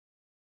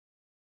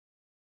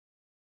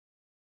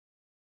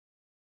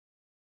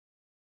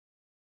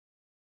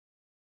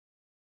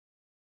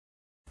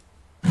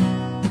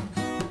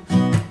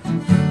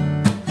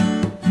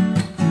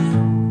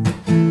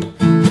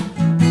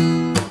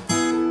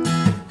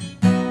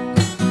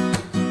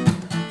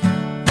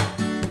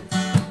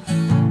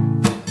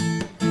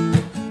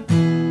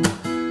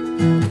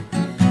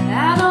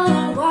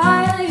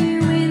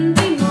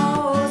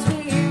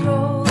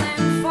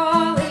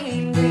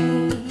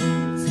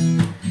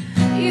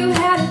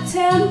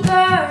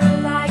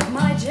temper like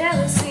my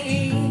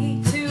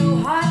jealousy, too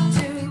hot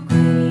to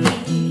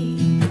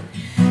grieve.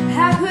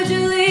 How could you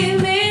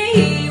leave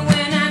me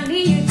when I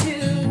needed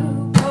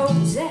to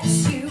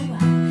possess you?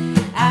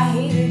 I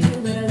hated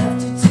you, but I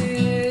loved you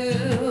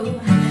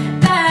too.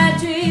 Bad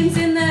dreams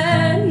in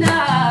the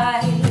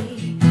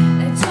night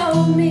that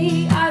told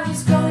me I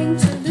was going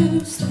to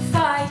lose the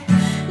fight.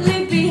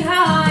 Leave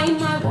behind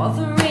my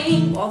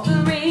Wuthering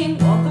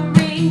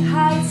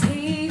Heights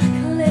heath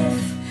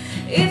cliff.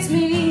 It's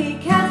me.